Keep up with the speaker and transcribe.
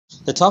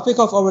The topic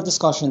of our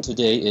discussion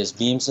today is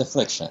beams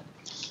deflection.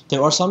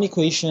 There are some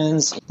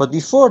equations, but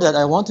before that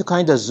I want to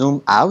kind of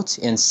zoom out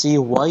and see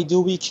why do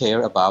we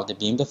care about the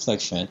beam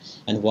deflection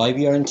and why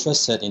we are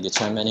interested in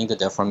determining the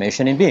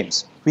deformation in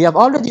beams. We have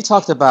already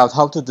talked about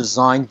how to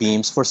design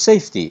beams for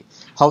safety,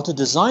 how to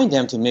design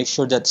them to make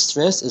sure that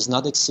stress is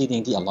not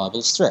exceeding the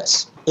allowable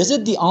stress. Is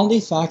it the only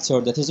factor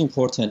that is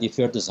important if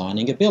you're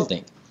designing a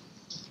building?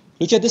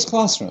 Look at this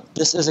classroom.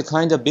 This is a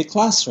kind of big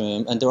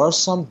classroom, and there are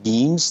some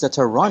beams that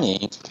are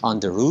running on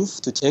the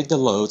roof to take the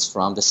loads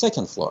from the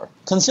second floor.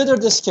 Consider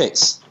this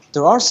case.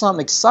 There are some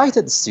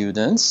excited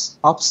students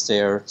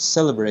upstairs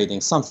celebrating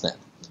something.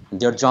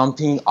 They're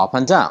jumping up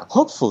and down.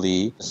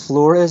 Hopefully, the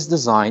floor is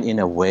designed in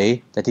a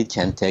way that it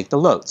can take the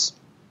loads.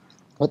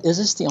 But is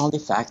this the only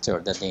factor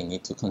that they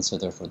need to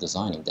consider for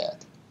designing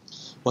that?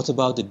 What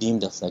about the beam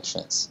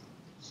deflections?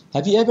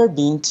 Have you ever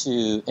been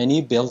to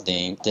any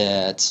building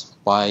that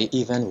by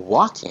even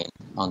walking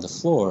on the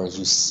floor,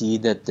 you see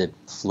that the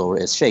floor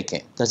is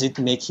shaking? Does it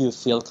make you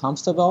feel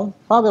comfortable?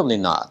 Probably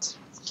not.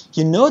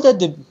 You know that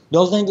the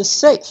building is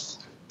safe.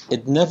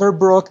 It never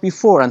broke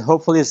before, and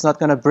hopefully it's not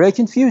going to break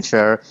in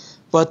future.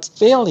 But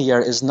failure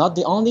is not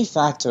the only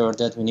factor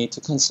that we need to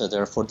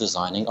consider for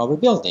designing our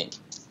building.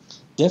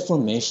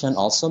 Deformation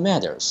also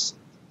matters.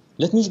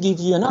 Let me give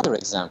you another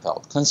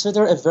example.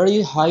 Consider a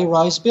very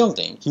high-rise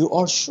building. You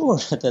are sure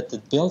that the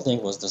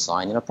building was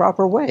designed in a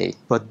proper way,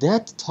 but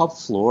that top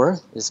floor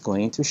is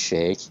going to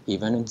shake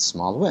even in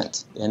small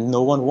wind. And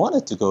no one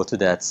wanted to go to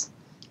that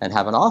and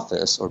have an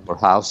office or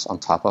house on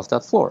top of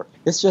that floor.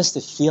 It's just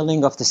the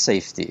feeling of the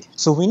safety.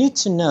 So we need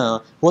to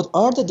know what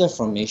are the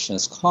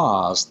deformations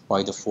caused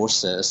by the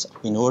forces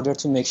in order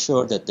to make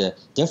sure that the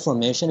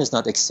deformation is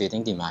not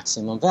exceeding the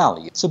maximum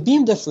value. So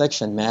beam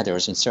deflection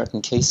matters in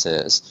certain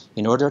cases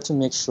in order to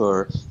make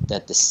sure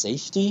that the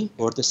safety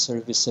or the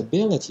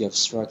serviceability of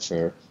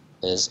structure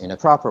is in a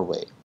proper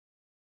way.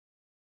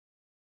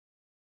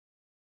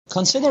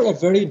 Consider a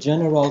very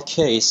general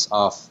case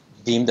of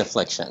beam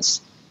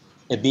deflections.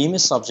 A beam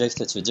is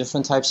subjected to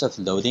different types of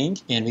loading,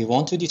 and we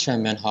want to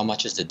determine how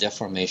much is the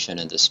deformation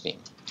in this beam.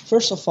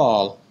 First of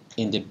all,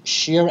 in the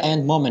shear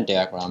and moment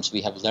diagrams, we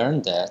have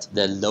learned that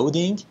the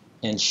loading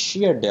and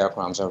shear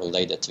diagrams are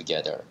related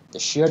together. The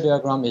shear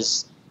diagram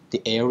is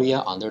the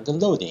area under the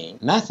loading.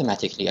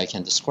 Mathematically, I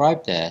can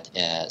describe that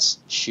as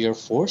shear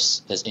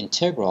force as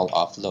integral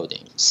of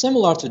loading.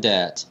 Similar to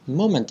that,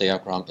 moment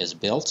diagram is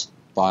built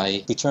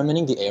by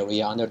determining the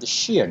area under the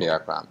shear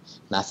diagram.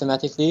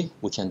 Mathematically,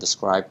 we can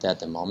describe that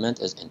the moment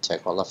is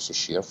integral of the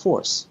shear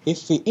force.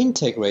 If we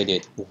integrate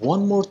it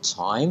one more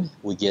time,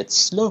 we get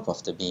slope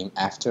of the beam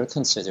after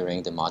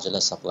considering the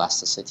modulus of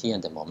elasticity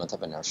and the moment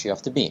of inertia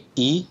of the beam.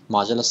 E,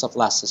 modulus of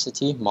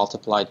elasticity,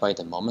 multiplied by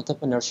the moment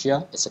of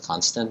inertia, is a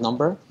constant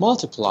number,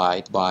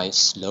 multiplied by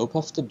slope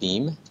of the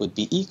beam would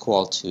be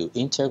equal to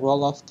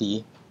integral of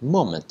the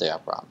moment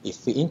diagram.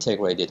 If we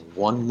integrate it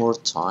one more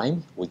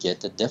time, we get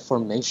the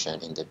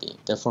deformation in the beam.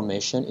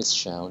 Deformation is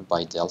shown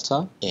by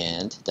delta,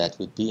 and that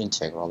would be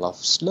integral of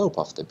slope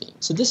of the beam.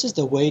 So this is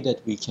the way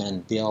that we can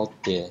build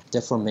the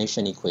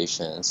deformation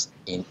equations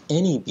in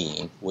any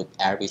beam with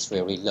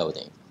arbitrary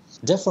loading.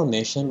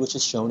 Deformation, which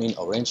is shown in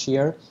orange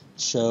here,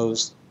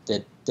 shows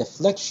the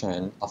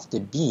deflection of the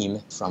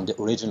beam from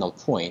the original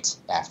point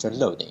after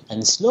loading.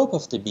 And the slope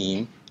of the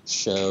beam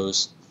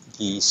shows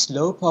the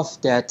slope of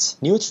that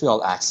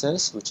neutral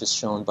axis, which is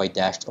shown by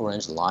dashed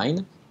orange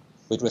line,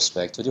 with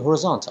respect to the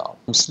horizontal.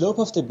 The slope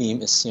of the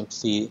beam is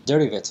simply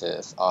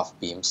derivative of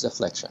beam's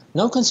deflection.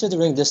 Now,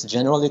 considering this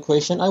general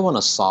equation, I want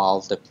to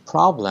solve the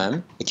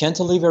problem. A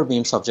cantilever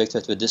beam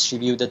subjected to a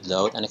distributed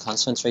load and a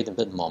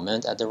concentrated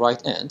moment at the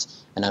right end,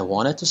 and I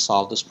wanted to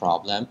solve this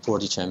problem for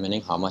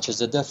determining how much is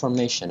the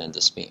deformation in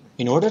this beam.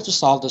 In order to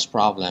solve this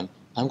problem,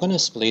 I'm going to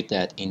split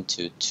that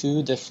into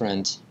two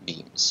different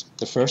beams.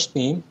 The first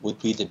beam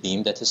would be the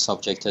beam that is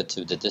subjected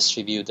to the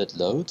distributed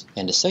load,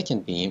 and the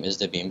second beam is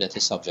the beam that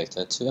is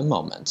subjected to a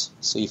moment.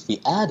 So if we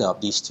add up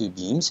these two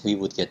beams, we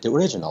would get the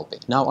original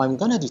beam. Now I'm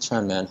going to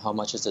determine how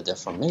much is the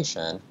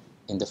deformation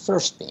in the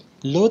first beam.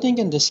 Loading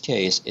in this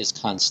case is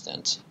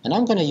constant, and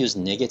I'm going to use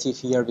negative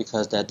here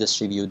because that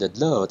distributed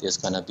load is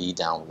going to be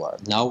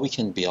downward. Now we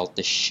can build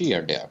the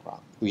shear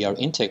diagram. We are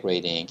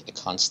integrating a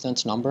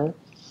constant number,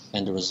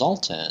 and the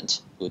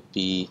resultant would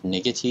be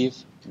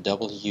negative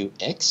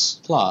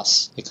Wx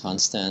plus a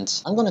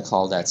constant, I'm going to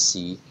call that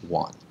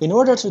C1. In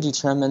order to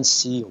determine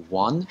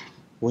C1,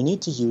 we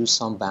need to use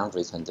some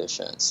boundary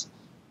conditions.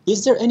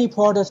 Is there any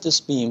part of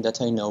this beam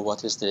that I know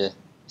what is the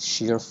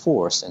shear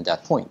force in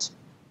that point?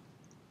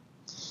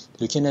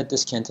 Looking at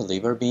this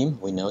cantilever beam,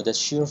 we know that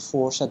shear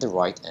force at the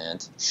right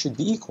end should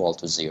be equal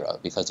to 0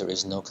 because there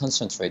is no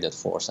concentrated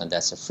force, and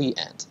that's a free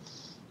end.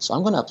 So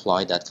I'm going to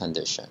apply that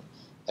condition.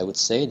 I would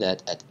say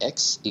that at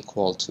x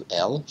equal to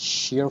L,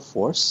 shear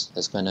force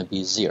is going to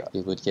be 0.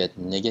 We would get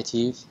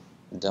negative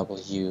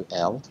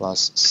WL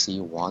plus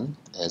C1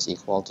 is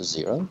equal to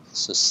 0.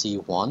 So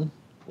C1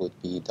 would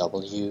be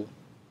WL.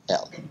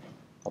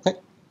 Okay?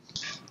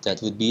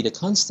 That would be the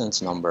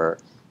constant number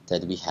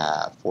that we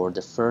have for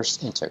the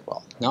first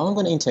integral. Now I'm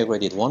going to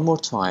integrate it one more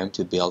time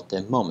to build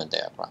the moment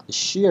diagram. The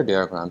shear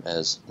diagram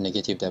is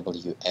negative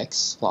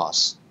wx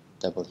plus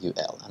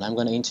WL, and I'm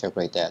going to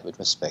integrate that with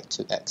respect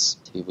to x.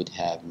 So we would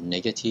have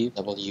negative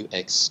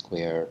wx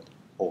squared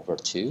over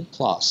 2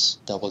 plus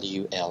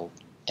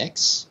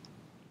WLx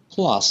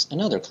plus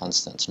another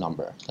constant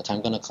number that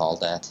I'm going to call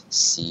that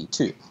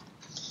C2.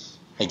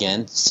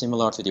 Again,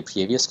 similar to the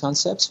previous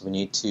concepts, we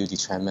need to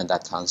determine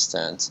that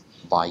constant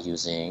by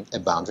using a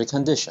boundary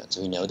condition.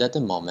 So we know that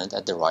the moment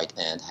at the right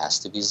end has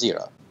to be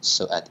 0.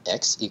 So at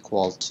x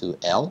equal to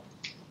L,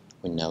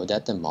 we know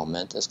that the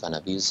moment is going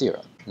to be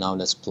 0. Now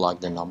let's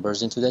plug the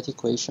numbers into that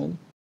equation.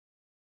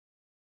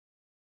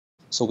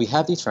 So we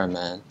have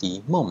determined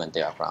the moment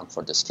diagram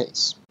for this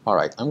case.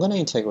 Alright, I'm going to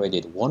integrate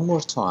it one more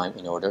time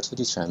in order to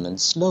determine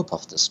slope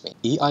of this beam.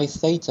 EI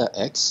theta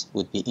x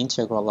would be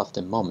integral of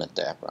the moment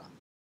diagram.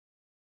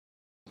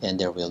 And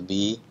there will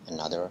be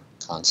another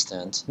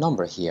constant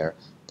number here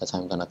that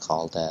I'm going to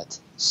call that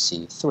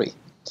C3.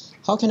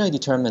 How can I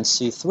determine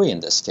C3 in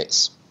this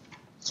case?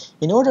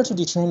 In order to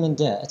determine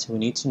that, we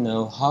need to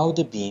know how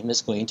the beam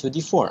is going to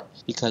deform.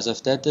 Because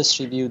of that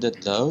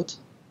distributed load,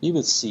 we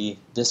will see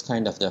this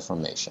kind of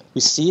deformation.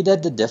 We see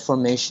that the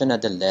deformation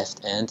at the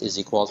left end is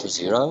equal to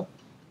 0.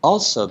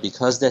 Also,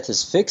 because that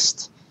is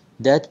fixed,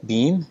 that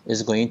beam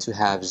is going to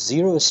have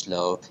 0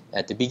 slope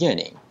at the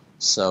beginning.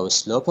 So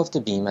slope of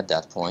the beam at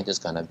that point is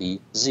going to be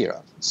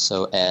 0.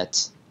 So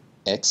at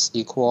x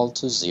equal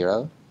to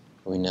 0,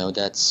 we know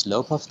that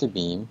slope of the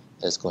beam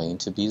is going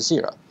to be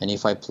 0. And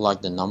if I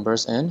plug the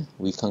numbers in,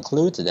 we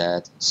conclude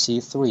that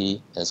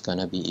C3 is going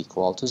to be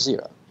equal to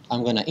 0.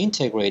 I'm going to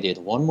integrate it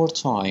one more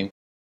time.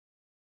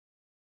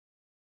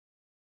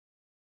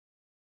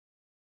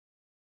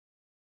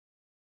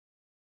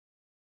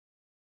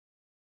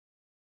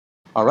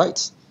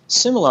 Alright,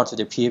 similar to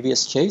the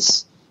previous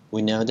case,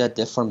 we know that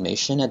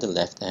deformation at the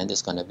left end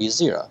is going to be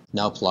 0.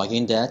 Now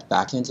plugging that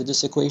back into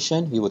this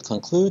equation, we would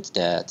conclude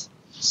that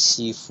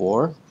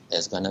C4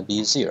 is going to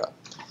be 0.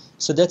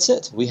 So that's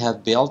it. We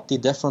have built the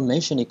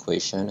deformation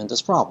equation in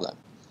this problem.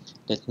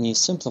 Let me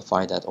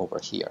simplify that over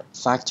here.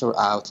 Factor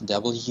out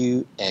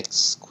wx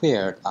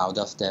squared out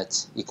of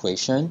that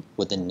equation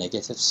with a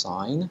negative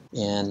sign,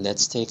 and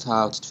let's take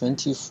out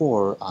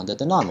 24 on the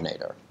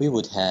denominator. We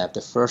would have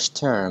the first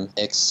term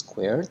x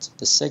squared,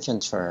 the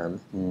second term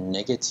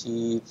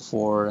negative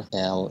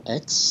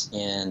 4lx,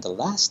 and the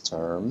last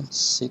term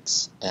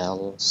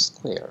 6l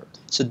squared.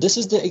 So this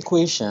is the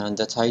equation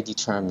that I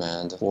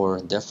determined for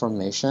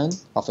deformation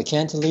of a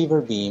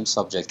cantilever beam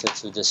subjected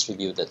to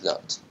distributed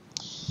load.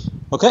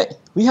 Okay,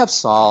 we have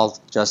solved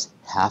just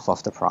half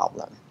of the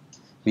problem.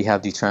 We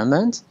have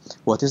determined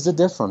what is the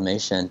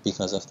deformation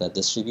because of that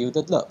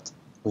distributed load.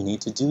 We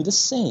need to do the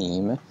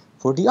same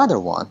for the other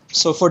one.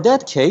 So for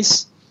that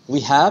case,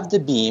 we have the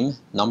beam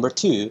number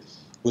 2,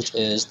 which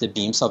is the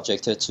beam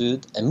subjected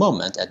to a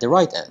moment at the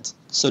right end.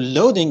 So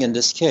loading in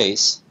this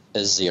case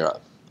is 0.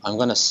 I'm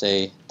going to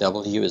say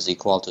W is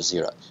equal to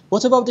 0.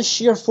 What about the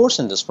shear force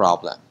in this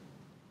problem?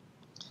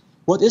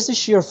 What is the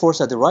shear force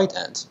at the right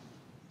end?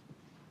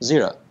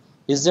 0.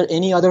 Is there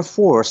any other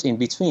force in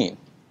between?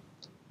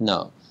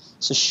 No.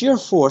 So shear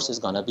force is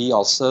going to be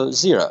also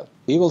 0.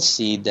 We will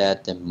see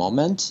that the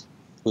moment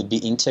would be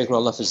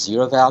integral of a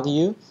 0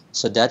 value,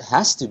 so that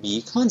has to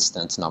be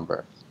constant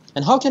number.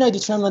 And how can I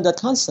determine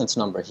that constant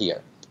number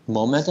here?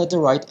 Moment at the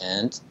right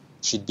end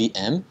should be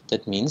m.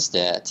 That means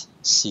that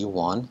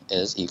C1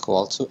 is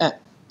equal to m.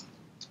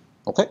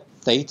 Okay,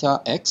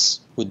 theta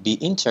x would be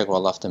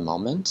integral of the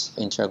moment,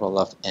 integral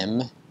of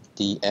m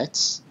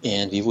dx,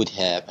 and we would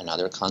have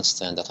another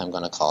constant that I'm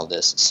going to call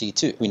this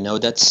C2. We know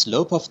that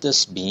slope of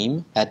this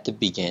beam at the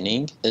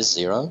beginning is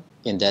 0,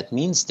 and that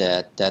means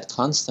that that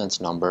constant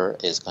number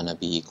is going to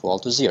be equal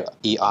to 0.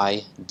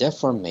 EI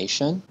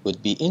deformation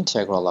would be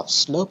integral of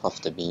slope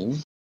of the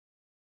beam.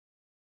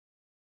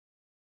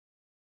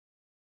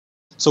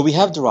 So we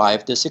have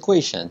derived this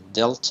equation.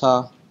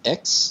 Delta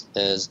x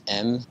is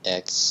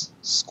mx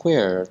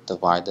squared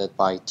divided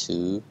by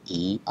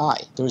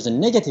 2ei. There is a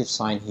negative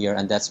sign here,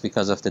 and that's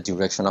because of the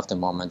direction of the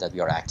moment that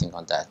we are acting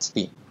on that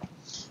beam.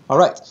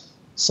 Alright,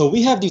 so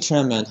we have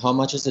determined how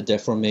much is the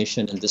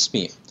deformation in this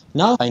beam.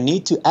 Now I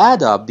need to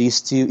add up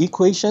these two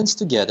equations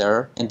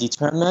together and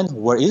determine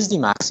where is the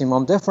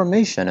maximum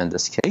deformation in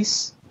this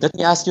case. Let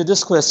me ask you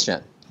this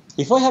question.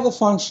 If I have a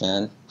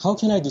function, how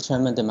can I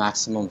determine the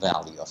maximum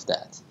value of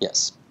that?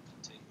 Yes.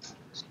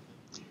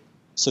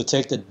 So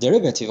take the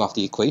derivative of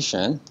the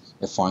equation,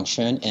 a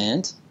function,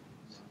 and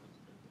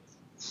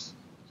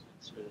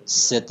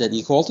set that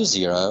equal to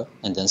 0,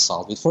 and then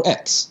solve it for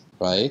x,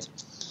 right?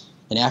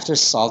 And after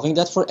solving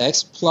that for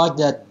x, plug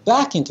that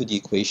back into the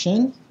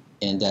equation,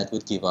 and that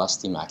would give us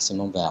the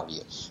maximum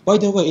value. By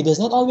the way, it is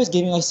not always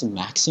giving us the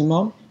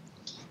maximum.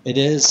 It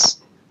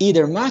is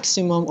either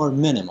maximum or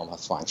minimum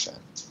of function.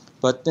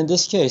 But in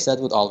this case, that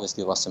would always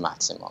give us a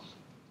maximum.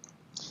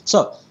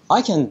 So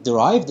I can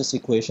derive this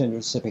equation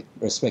with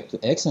respect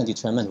to x and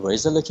determine where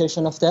is the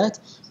location of that.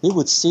 We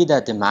would see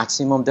that the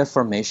maximum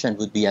deformation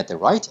would be at the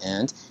right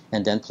end,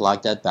 and then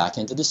plug that back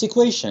into this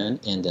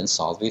equation and then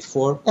solve it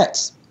for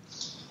x.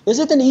 Is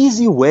it an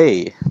easy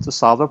way to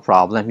solve a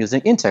problem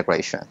using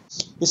integration?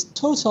 It's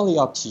totally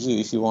up to you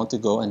if you want to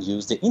go and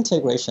use the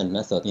integration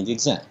method in the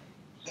exam.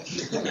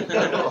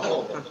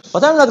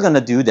 But I'm not going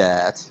to do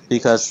that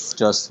because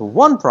just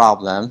one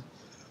problem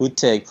would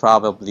take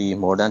probably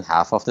more than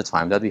half of the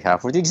time that we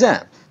have for the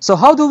exam. So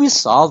how do we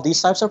solve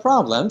these types of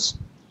problems?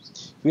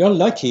 We are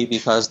lucky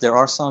because there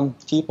are some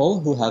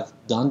people who have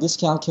done this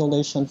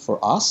calculation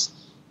for us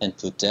and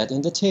put that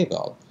in the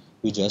table.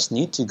 We just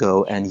need to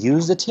go and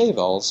use the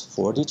tables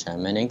for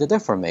determining the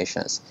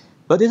deformations.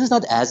 But it is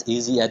not as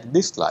easy as it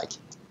looks like.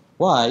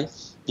 Why?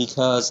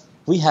 Because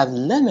we have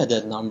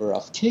limited number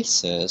of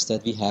cases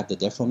that we have the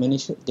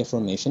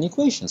deformation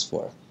equations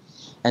for.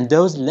 And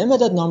those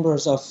limited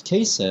numbers of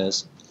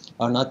cases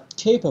are not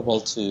capable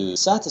to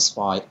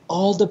satisfy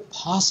all the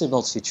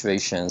possible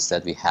situations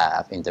that we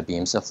have in the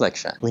beam's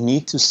deflection. We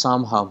need to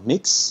somehow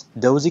mix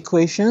those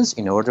equations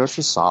in order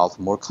to solve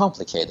more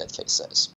complicated cases.